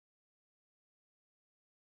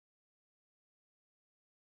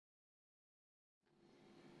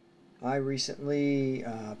I recently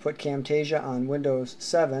put Camtasia on Windows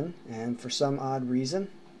 7, and for some odd reason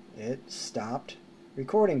it stopped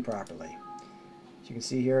recording properly. As you can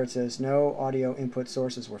see here, it says no audio input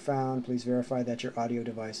sources were found. Please verify that your audio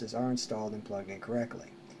devices are installed and plugged in correctly.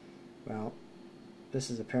 Well, this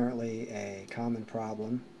is apparently a common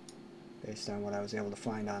problem based on what I was able to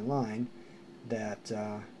find online, that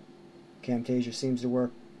Camtasia seems to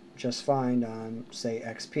work just fine on, say,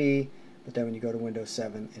 XP, but then when you go to Windows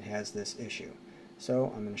 7 it has this issue.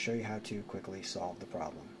 So I'm going to show you how to quickly solve the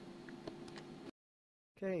problem.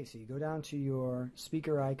 Okay, so you go down to your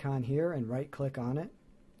speaker icon here and right click on it.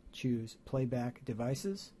 Choose Playback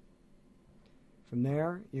Devices. From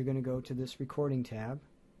there you're going to go to this Recording tab,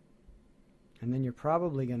 and then you're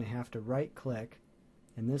probably going to have to right click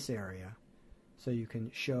in this area so you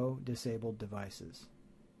can show disabled devices.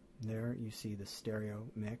 There you see the stereo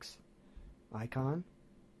mix icon.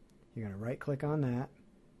 You're going to right click on that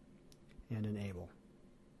and enable.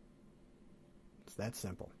 It's that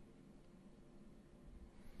simple.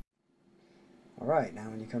 Alright, now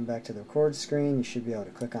when you come back to the record screen, you should be able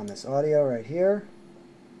to click on this audio right here,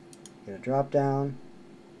 get a drop down,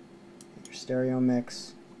 get your stereo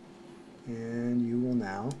mix, and you will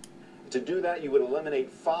now to do that, you would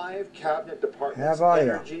eliminate 5 cabinet departments: have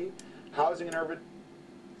audio, energy, housing and urban.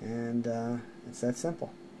 And it's that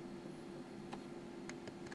simple.